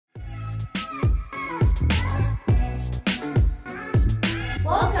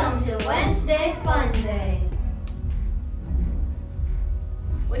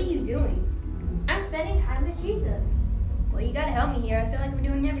you doing? I'm spending time with Jesus. Well, you gotta help me here. I feel like I'm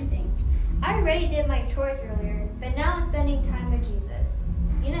doing everything. I already did my chores earlier, but now I'm spending time with Jesus.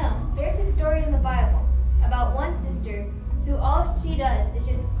 You know, there's a story in the Bible about one sister who all she does is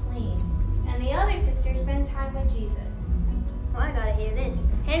just clean, and the other sister spends time with Jesus. Well, I gotta hear this.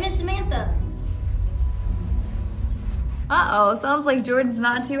 Hey, Miss Samantha. Uh-oh, sounds like Jordan's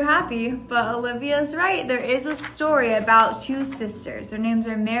not too happy, but Olivia's right. There is a story about two sisters. Their names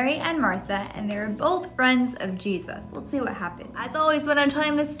are Mary and Martha, and they were both friends of Jesus. Let's see what happened. As always, when I'm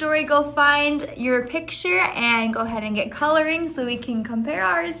telling this story, go find your picture and go ahead and get coloring so we can compare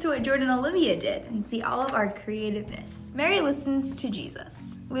ours to what Jordan and Olivia did and see all of our creativeness. Mary listens to Jesus.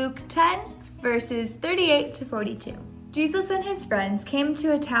 Luke 10, verses 38 to 42. Jesus and his friends came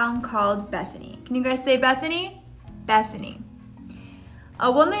to a town called Bethany. Can you guys say Bethany? Bethany. A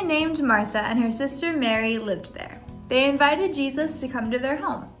woman named Martha and her sister Mary lived there. They invited Jesus to come to their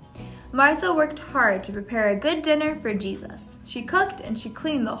home. Martha worked hard to prepare a good dinner for Jesus. She cooked and she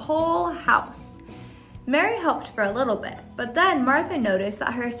cleaned the whole house. Mary helped for a little bit, but then Martha noticed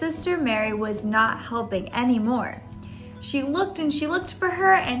that her sister Mary was not helping anymore. She looked and she looked for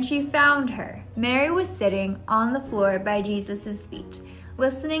her and she found her. Mary was sitting on the floor by Jesus' feet,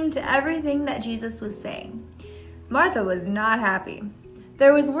 listening to everything that Jesus was saying. Martha was not happy.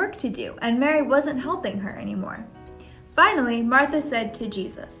 There was work to do, and Mary wasn't helping her anymore. Finally, Martha said to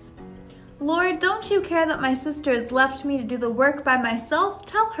Jesus, "Lord, don't you care that my sister has left me to do the work by myself?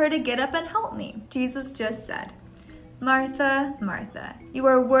 Tell her to get up and help me." Jesus just said, "Martha, Martha, you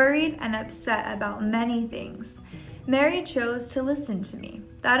are worried and upset about many things. Mary chose to listen to me.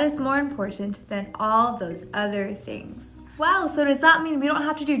 That is more important than all those other things." Wow, so does that mean we don't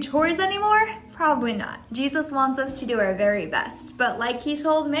have to do chores anymore? Probably not. Jesus wants us to do our very best. But like he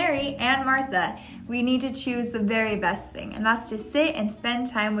told Mary and Martha, we need to choose the very best thing, and that's to sit and spend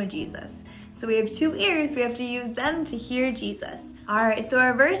time with Jesus. So we have 2 ears, we have to use them to hear Jesus. All right, so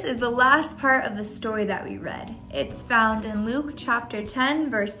our verse is the last part of the story that we read. It's found in Luke chapter 10,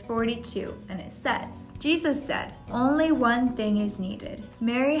 verse 42, and it says, Jesus said, "Only one thing is needed.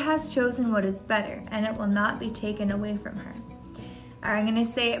 Mary has chosen what is better, and it will not be taken away from her." All right, I'm gonna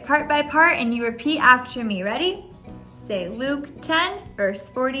say it part by part, and you repeat after me. Ready? Say Luke 10, verse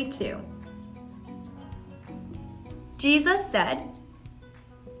 42. Jesus said,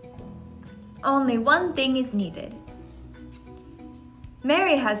 "Only one thing is needed.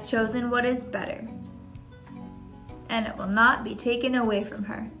 Mary has chosen what is better, and it will not be taken away from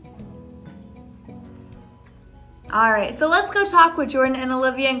her." All right, so let's go talk with Jordan and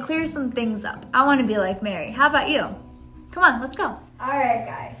Olivia and clear some things up. I want to be like Mary. How about you? Come on, let's go. All right,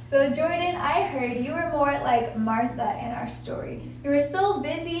 guys. So Jordan, I heard you were more like Martha in our story. You were so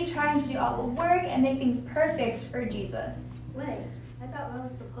busy trying to do all the work and make things perfect for Jesus. Wait, I thought I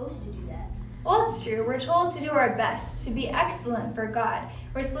was supposed to do that. Well, it's true. We're told to do our best, to be excellent for God.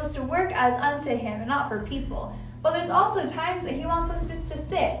 We're supposed to work as unto him and not for people. But there's also times that he wants us just to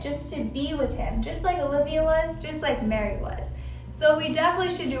sit, just to be with him, just like Olivia was, just like Mary was. So we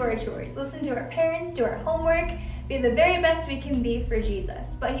definitely should do our chores, listen to our parents, do our homework, be the very best we can be for Jesus.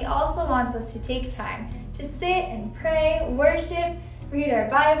 But he also wants us to take time to sit and pray, worship, read our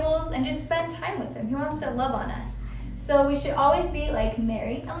Bibles, and just spend time with him. He wants to love on us. So we should always be like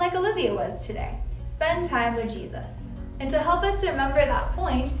Mary and like Olivia was today. Spend time with Jesus. And to help us remember that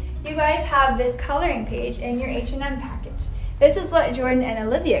point, you guys have this coloring page in your H&M package. This is what Jordan and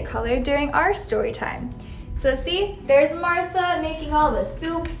Olivia colored during our story time. So see, there's Martha making all the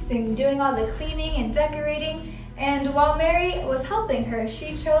soups and doing all the cleaning and decorating. And while Mary was helping her,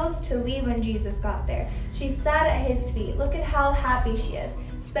 she chose to leave when Jesus got there. She sat at his feet. Look at how happy she is,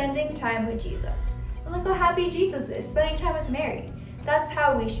 spending time with Jesus. And look how happy Jesus is, spending time with Mary. That's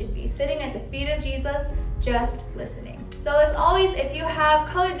how we should be, sitting at the feet of Jesus, just listening. So as always, if you have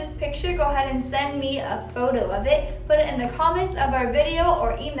colored this picture, go ahead and send me a photo of it. Put it in the comments of our video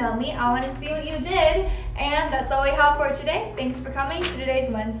or email me. I want to see what you did. And that's all we have for today. Thanks for coming to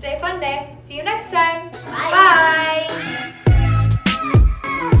today's Wednesday Fun Day. See you next time. Bye. Bye.